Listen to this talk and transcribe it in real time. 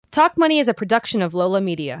Talk Money is a production of Lola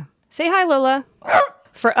Media. Say hi, Lola.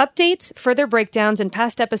 For updates, further breakdowns, and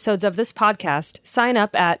past episodes of this podcast, sign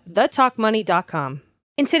up at thetalkmoney.com.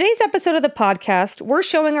 In today's episode of the podcast, we're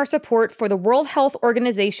showing our support for the World Health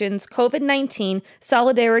Organization's COVID-19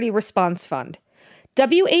 Solidarity Response Fund.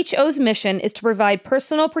 WHO's mission is to provide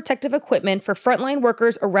personal protective equipment for frontline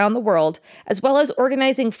workers around the world, as well as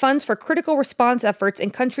organizing funds for critical response efforts in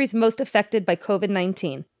countries most affected by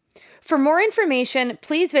COVID-19. For more information,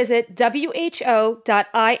 please visit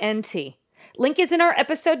who.int. Link is in our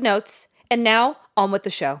episode notes. And now, on with the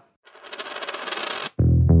show.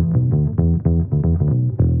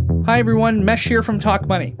 Hi everyone, Mesh here from Talk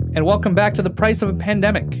Money, and welcome back to The Price of a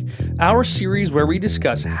Pandemic, our series where we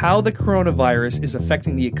discuss how the coronavirus is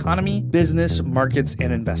affecting the economy, business, markets,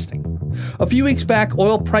 and investing. A few weeks back,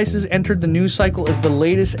 oil prices entered the news cycle as the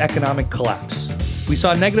latest economic collapse. We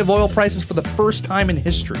saw negative oil prices for the first time in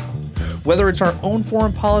history. Whether it's our own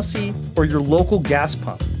foreign policy or your local gas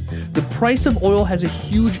pump, the price of oil has a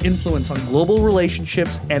huge influence on global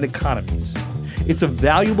relationships and economies. It's a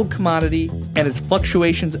valuable commodity, and its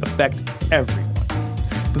fluctuations affect everyone.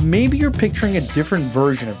 But maybe you're picturing a different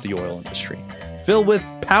version of the oil industry, filled with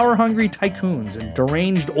power-hungry tycoons and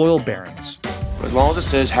deranged oil barons. As long as it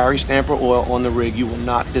says Harry Stamper Oil on the rig, you will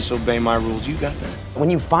not disobey my rules. You got that?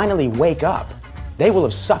 When you finally wake up, they will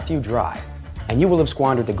have sucked you dry, and you will have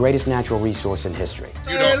squandered the greatest natural resource in history.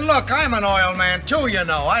 Hey, look, I'm an oil man, too, you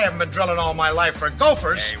know. I haven't been drilling all my life for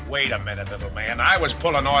gophers. Hey, wait a minute, little man. I was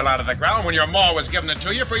pulling oil out of the ground when your ma was giving it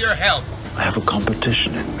to you for your health. I have a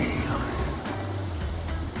competition in me.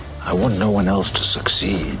 I want no one else to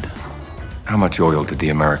succeed. How much oil did the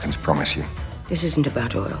Americans promise you? This isn't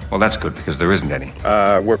about oil. Well, that's good, because there isn't any.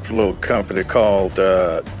 I work for a little company called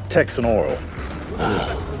Texan Oil.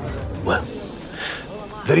 Well,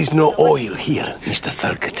 there is no oil here, Mr.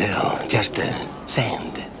 Thurketel. Just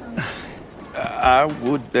sand. I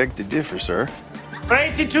would beg to differ, sir. For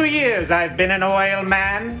 82 years, I've been an oil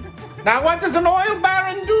man. Now, what does an oil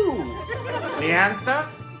baron do? The answer?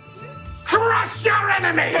 Crush your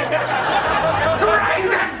enemies!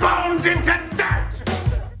 Grind their bones into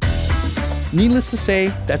dirt! Needless to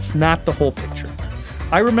say, that's not the whole picture.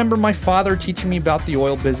 I remember my father teaching me about the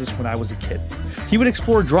oil business when I was a kid. He would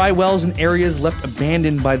explore dry wells in areas left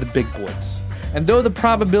abandoned by the big boys. And though the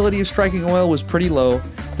probability of striking oil was pretty low,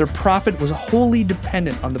 their profit was wholly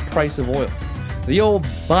dependent on the price of oil. The old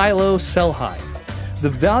buy low, sell high. The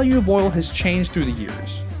value of oil has changed through the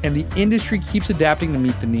years, and the industry keeps adapting to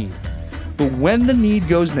meet the need. But when the need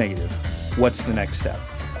goes negative, what's the next step?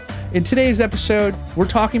 In today's episode, we're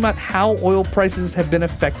talking about how oil prices have been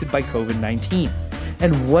affected by COVID-19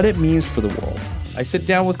 and what it means for the world. I sit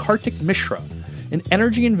down with Kartik Mishra, an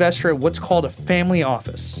energy investor at what's called a family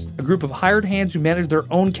office, a group of hired hands who manage their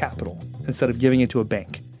own capital instead of giving it to a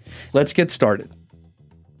bank. Let's get started.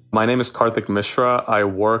 My name is Kartik Mishra. I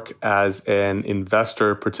work as an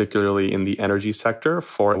investor, particularly in the energy sector,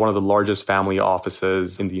 for one of the largest family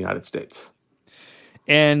offices in the United States.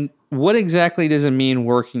 And what exactly does it mean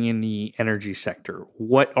working in the energy sector?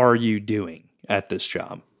 What are you doing at this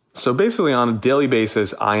job? So basically on a daily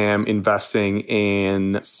basis, I am investing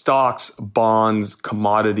in stocks, bonds,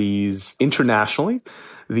 commodities internationally.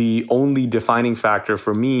 The only defining factor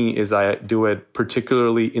for me is I do it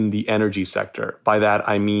particularly in the energy sector. By that,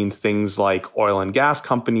 I mean things like oil and gas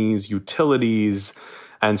companies, utilities,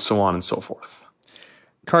 and so on and so forth.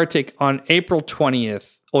 Kartik, on April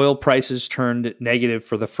 20th, oil prices turned negative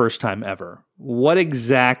for the first time ever. What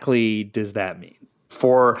exactly does that mean?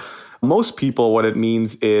 For most people, what it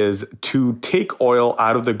means is to take oil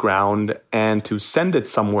out of the ground and to send it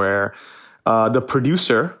somewhere. The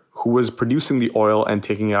producer who was producing the oil and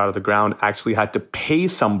taking it out of the ground actually had to pay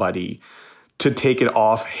somebody to take it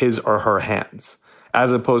off his or her hands,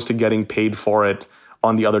 as opposed to getting paid for it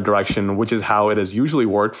on the other direction, which is how it has usually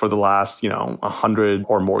worked for the last, 100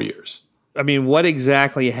 or more years. I mean, what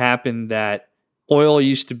exactly happened that oil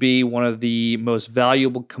used to be one of the most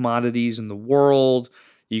valuable commodities in the world?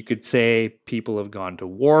 You could say people have gone to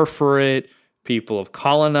war for it, people have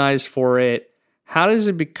colonized for it. How does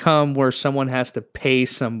it become where someone has to pay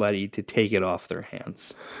somebody to take it off their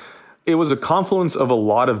hands? It was a confluence of a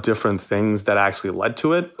lot of different things that actually led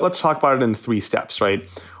to it. Let's talk about it in 3 steps, right?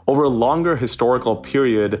 Over a longer historical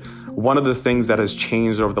period, one of the things that has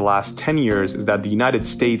changed over the last 10 years is that the United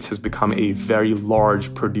States has become a very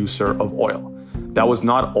large producer of oil. That was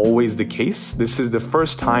not always the case. This is the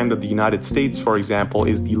first time that the United States, for example,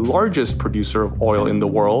 is the largest producer of oil in the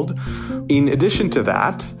world. In addition to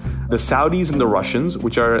that, the Saudis and the Russians,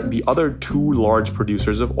 which are the other 2 large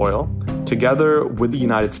producers of oil, Together with the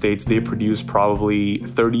United States, they produce probably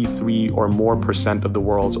 33 or more % of the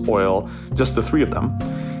world's oil, just the three of them.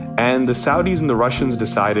 And the Saudis and the Russians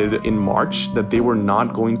decided in March that they were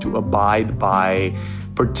not going to abide by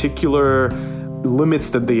particular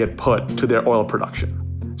limits that they had put to their oil production.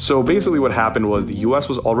 So basically what happened was the US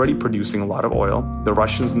was already producing a lot of oil. The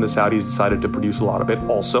Russians and the Saudis decided to produce a lot of it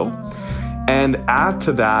also. And add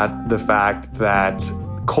to that the fact that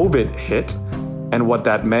COVID hit, and what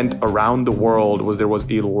that meant around the world was there was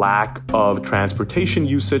a lack of transportation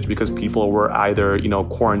usage because people were either,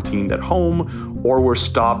 quarantined at home or were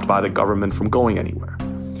stopped by the government from going anywhere.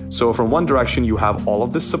 So from one direction, you have all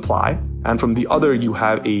of this supply, and from the other, you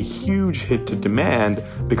have a huge hit to demand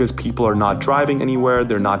because people are not driving anywhere,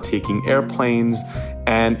 they're not taking airplanes,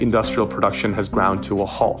 and industrial production has ground to a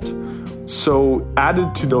halt. So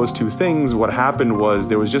added to those two things, what happened was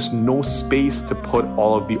there was just no space to put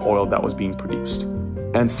all of the oil that was being produced.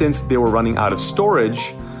 And since they were running out of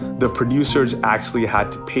storage, the producers actually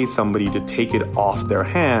had to pay somebody to take it off their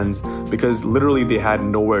hands because literally they had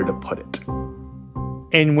nowhere to put it.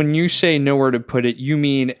 And when you say nowhere to put it, you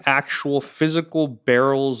mean actual physical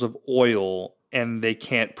barrels of oil and they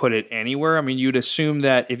can't put it anywhere? I mean, you'd assume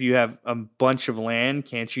that if you have a bunch of land,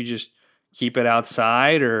 can't you just keep it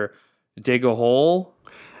outside or dig a hole?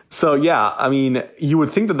 So yeah, I mean, you would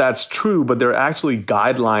think that that's true, but there are actually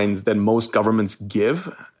guidelines that most governments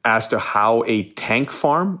give as to how a tank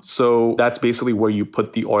farm, so that's basically where you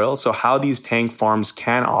put the oil, so how these tank farms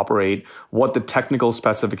can operate, what the technical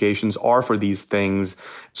specifications are for these things.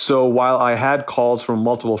 So while I had calls from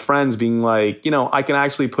multiple friends being like, I can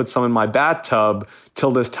actually put some in my bathtub till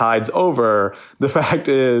this tide's over, the fact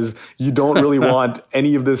is you don't really want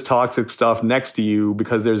any of this toxic stuff next to you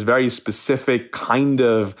because there's very specific kind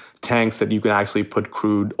of tanks that you can actually put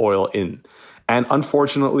crude oil in. And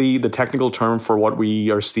unfortunately, the technical term for what we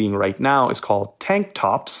are seeing right now is called tank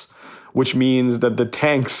tops, which means that the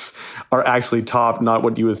tanks are actually topped, not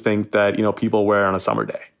what you would think that, people wear on a summer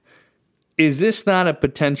day. Is this not a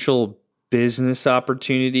potential business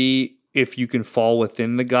opportunity if you can fall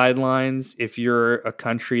within the guidelines? If you're a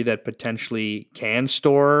country that potentially can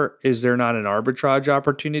store, is there not an arbitrage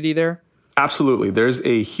opportunity there? Absolutely. There's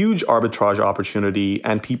a huge arbitrage opportunity,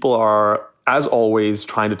 and people are, as always,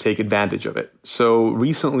 trying to take advantage of it. So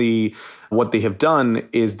recently, what they have done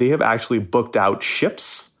is they have actually booked out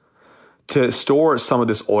ships to store some of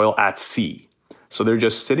this oil at sea. So they're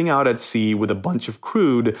just sitting out at sea with a bunch of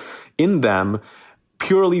crude in them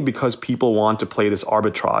purely because people want to play this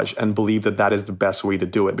arbitrage and believe that that is the best way to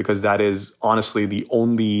do it, because that is honestly the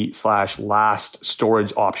only / last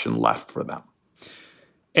storage option left for them.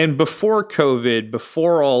 And before COVID,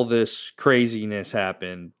 before all this craziness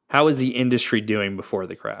happened, how is the industry doing before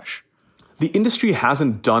the crash? The industry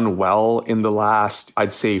hasn't done well in the last,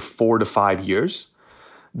 I'd say, 4 to 5 years.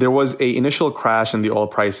 There was an initial crash in the oil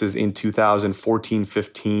prices in 2014,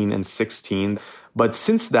 15, and 16. But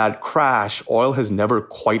since that crash, oil has never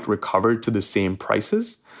quite recovered to the same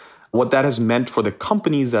prices. What that has meant for the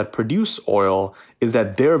companies that produce oil is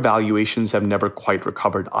that their valuations have never quite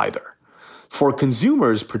recovered either. For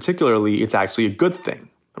consumers particularly, it's actually a good thing,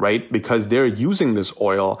 right? Because they're using this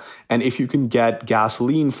oil. And if you can get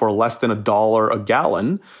gasoline for less than $1 a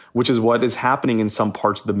gallon, which is what is happening in some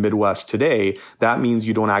parts of the Midwest today, that means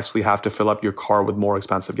you don't actually have to fill up your car with more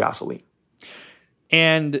expensive gasoline.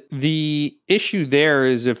 And the issue there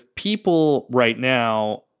is if people right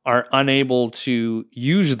now are unable to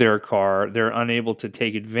use their car, they're unable to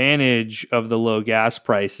take advantage of the low gas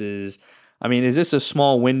prices. I mean, is this a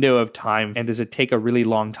small window of time, and does it take a really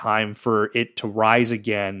long time for it to rise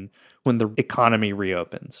again when the economy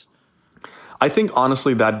reopens? I think,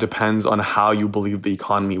 honestly, that depends on how you believe the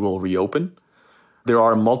economy will reopen. There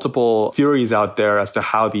are multiple theories out there as to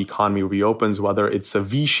how the economy reopens, whether it's a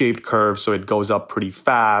V-shaped curve, so it goes up pretty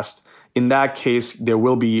fast. In that case, there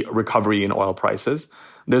will be recovery in oil prices.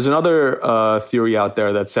 There's another theory out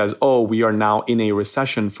there that says, we are now in a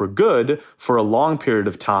recession for good for a long period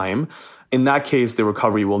of time. In that case, the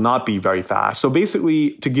recovery will not be very fast. So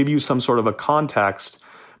basically, to give you some sort of a context,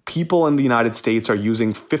 people in the United States are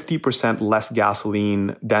using 50% less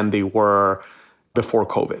gasoline than they were before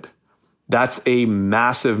COVID. That's a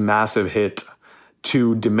massive, massive hit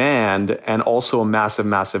to demand, and also a massive,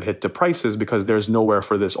 massive hit to prices because there's nowhere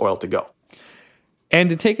for this oil to go. And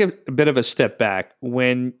to take a bit of a step back,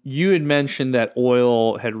 when you had mentioned that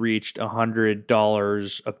oil had reached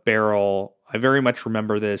 $100 a barrel, I very much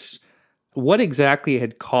remember this. What exactly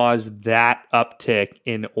had caused that uptick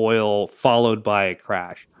in oil followed by a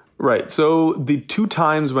crash? Right. So the 2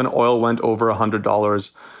 times when oil went over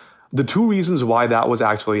 $100, the 2 reasons why that was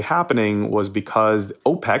actually happening was because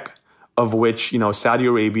OPEC, of which, Saudi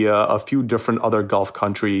Arabia, a few different other Gulf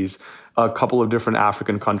countries, a couple of different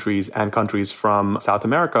African countries, and countries from South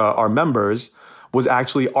America are members, was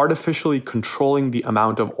actually artificially controlling the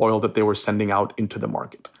amount of oil that they were sending out into the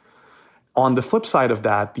market. On the flip side of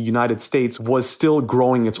that, the United States was still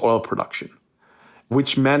growing its oil production,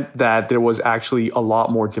 which meant that there was actually a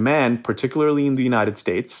lot more demand, particularly in the United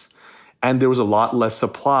States, and there was a lot less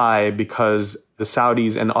supply because the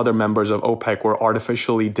Saudis and other members of OPEC were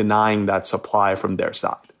artificially denying that supply from their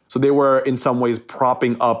side. So they were, in some ways,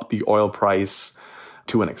 propping up the oil price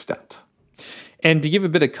to an extent. And to give a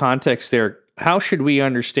bit of context there, how should we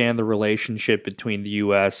understand the relationship between the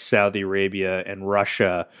U.S., Saudi Arabia, and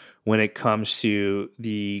Russia when it comes to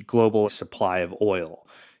the global supply of oil?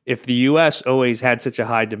 If the U.S. always had such a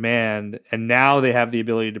high demand, and now they have the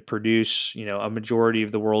ability to produce, a majority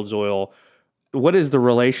of the world's oil, what does the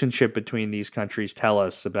relationship between these countries tell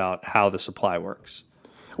us about how the supply works?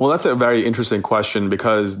 Well, that's a very interesting question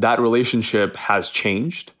because that relationship has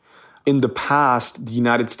changed. In the past, the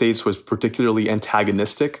United States was particularly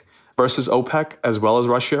antagonistic versus OPEC as well as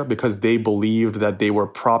Russia because they believed that they were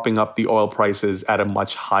propping up the oil prices at a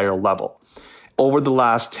much higher level. Over the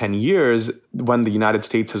last 10 years, when the United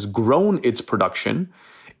States has grown its production,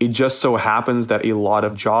 it just so happens that a lot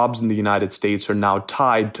of jobs in the United States are now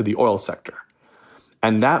tied to the oil sector.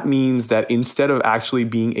 And that means that instead of actually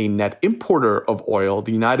being a net importer of oil,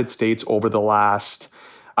 the United States over the last,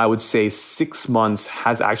 I would say, 6 months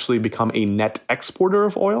has actually become a net exporter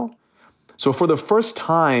of oil. So for the first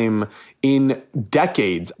time in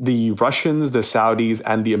decades, the Russians, the Saudis,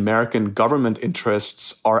 and the American government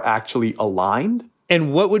interests are actually aligned.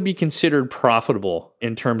 And what would be considered profitable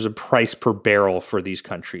in terms of price per barrel for these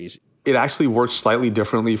countries? It actually works slightly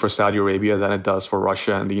differently for Saudi Arabia than it does for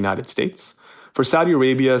Russia and the United States. For Saudi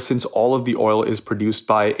Arabia, since all of the oil is produced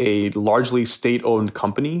by a largely state-owned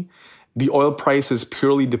company, the oil price is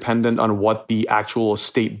purely dependent on what the actual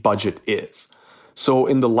state budget is. So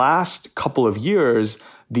in the last couple of years,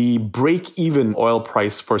 the break-even oil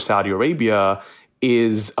price for Saudi Arabia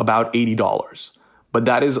is about $80. But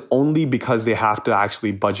that is only because they have to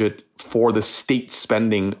actually budget for the state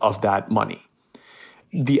spending of that money.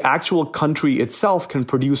 The actual country itself can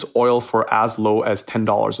produce oil for as low as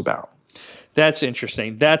 $10 a barrel. That's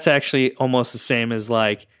interesting. That's actually almost the same as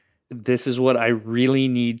this is what I really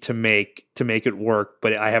need to make it work,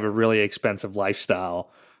 but I have a really expensive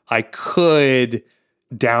lifestyle. I could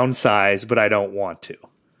downsize, but I don't want to.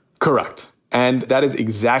 Correct. And that is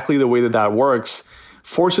exactly the way that works.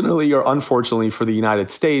 Fortunately or unfortunately for the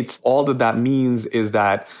United States, all that means is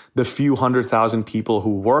that the few 100,000 people who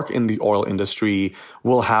work in the oil industry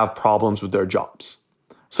will have problems with their jobs.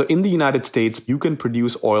 So in the United States, you can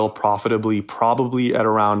produce oil profitably, probably at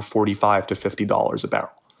around $45 to $50 a barrel.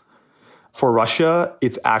 For Russia,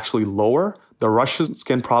 it's actually lower. The Russians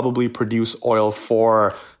can probably produce oil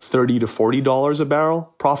for $30 to $40 a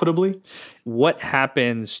barrel profitably. What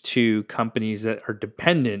happens to companies that are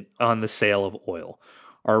dependent on the sale of oil?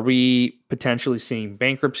 Are we potentially seeing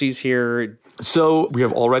bankruptcies here? So we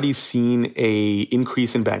have already seen an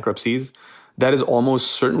increase in bankruptcies. That is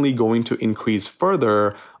almost certainly going to increase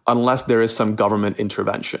further unless there is some government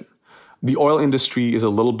intervention. The oil industry is a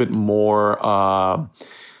little bit more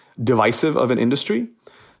divisive of an industry.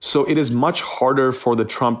 So it is much harder for the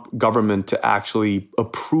Trump government to actually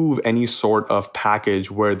approve any sort of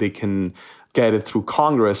package where they can get it through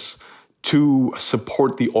Congress to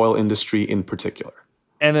support the oil industry in particular.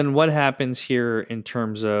 And then what happens here in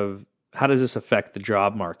terms of how does this affect the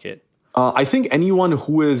job market? I think anyone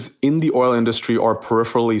who is in the oil industry or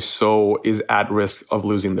peripherally so is at risk of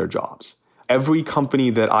losing their jobs. Every company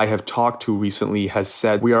that I have talked to recently has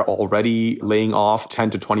said we are already laying off 10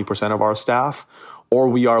 to 20% of our staff, or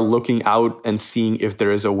we are looking out and seeing if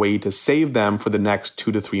there is a way to save them for the next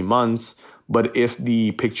 2 to 3 months. But if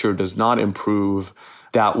the picture does not improve,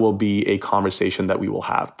 that will be a conversation that we will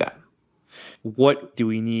have then. What do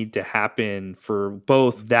we need to happen for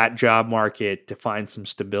both that job market to find some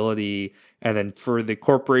stability and then for the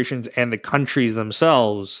corporations and the countries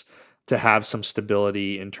themselves to have some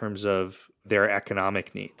stability in terms of their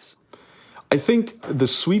economic needs? I think the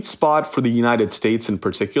sweet spot for the United States in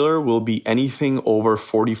particular will be anything over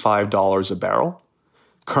 $45 a barrel.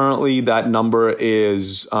 Currently, that number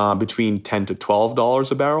is between $10 to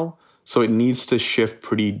 $12 a barrel. So it needs to shift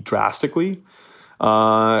pretty drastically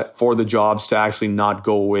for the jobs to actually not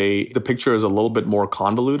go away. The picture is a little bit more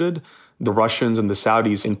convoluted. The Russians and the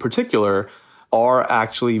Saudis in particular are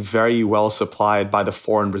actually very well supplied by the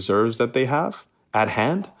foreign reserves that they have at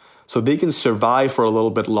hand. So they can survive for a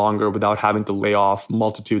little bit longer without having to lay off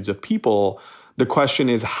multitudes of people. The question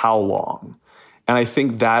is how long? And I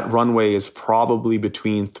think that runway is probably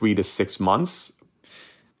between 3 to 6 months.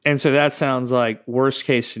 And so that sounds like worst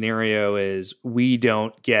case scenario is we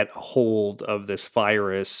don't get a hold of this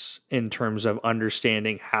virus in terms of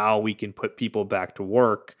understanding how we can put people back to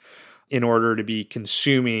work in order to be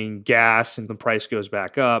consuming gas and the price goes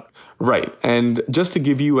back up. Right. And just to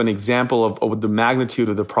give you an example of the magnitude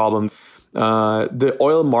of the problem, the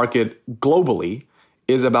oil market globally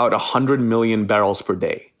is about 100 million barrels per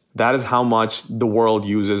day. That is how much the world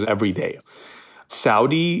uses every day.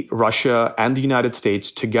 Saudi, Russia, and the United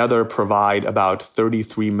States together provide about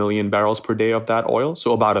 33 million barrels per day of that oil,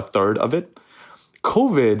 so about a third of it.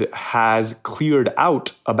 COVID has cleared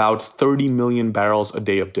out about 30 million barrels a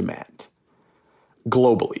day of demand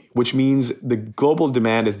globally, which means the global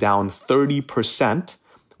demand is down 30%,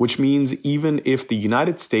 which means even if the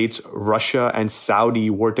United States, Russia, and Saudi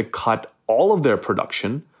were to cut all of their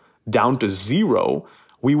production down to zero,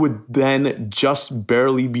 we would then just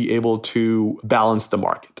barely be able to balance the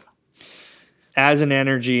market. As an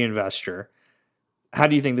energy investor, how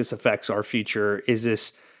do you think this affects our future? Is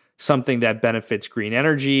this something that benefits green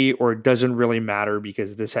energy, or it doesn't really matter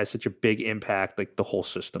because this has such a big impact, like the whole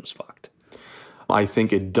system's fucked? I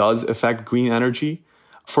think it does affect green energy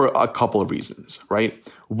for a couple of reasons, right?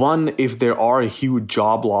 One, if there are huge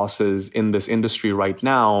job losses in this industry right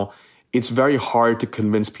now, it's very hard to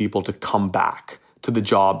convince people to come back to the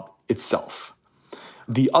job itself.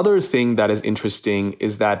 The other thing that is interesting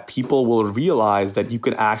is that people will realize that you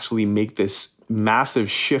can actually make this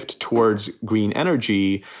massive shift towards green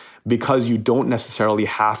energy because you don't necessarily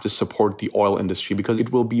have to support the oil industry, because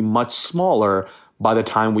it will be much smaller by the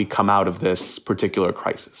time we come out of this particular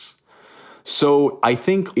crisis. So I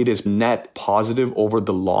think it is net positive over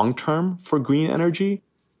the long term for green energy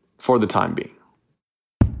for the time being.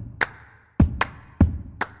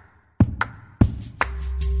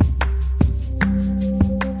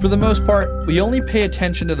 For the most part, we only pay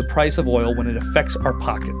attention to the price of oil when it affects our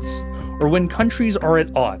pockets, or when countries are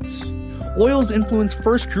at odds. Oil's influence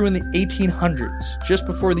first grew in the 1800s, just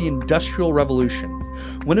before the Industrial Revolution,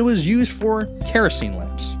 when it was used for kerosene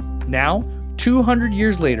lamps. Now, 200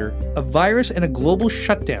 years later, a virus and a global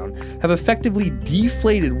shutdown have effectively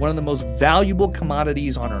deflated one of the most valuable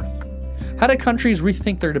commodities on Earth. How do countries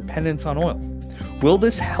rethink their dependence on oil? Will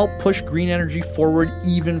this help push green energy forward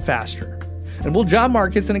even faster? And will job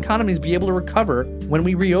markets and economies be able to recover when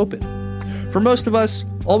we reopen? For most of us,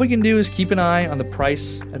 all we can do is keep an eye on the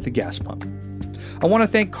price at the gas pump. I want to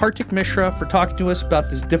thank Kartik Mishra for talking to us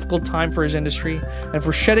about this difficult time for his industry and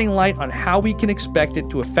for shedding light on how we can expect it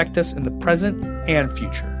to affect us in the present and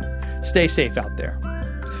future. Stay safe out there.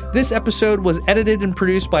 This episode was edited and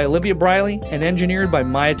produced by Olivia Briley and engineered by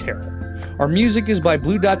Maya Terra. Our music is by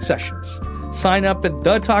Blue Dot Sessions. Sign up at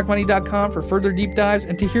thetalkmoney.com for further deep dives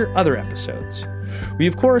and to hear other episodes. We,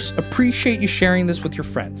 of course, appreciate you sharing this with your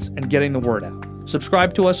friends and getting the word out.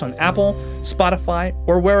 Subscribe to us on Apple, Spotify,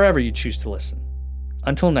 or wherever you choose to listen.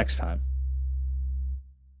 Until next time.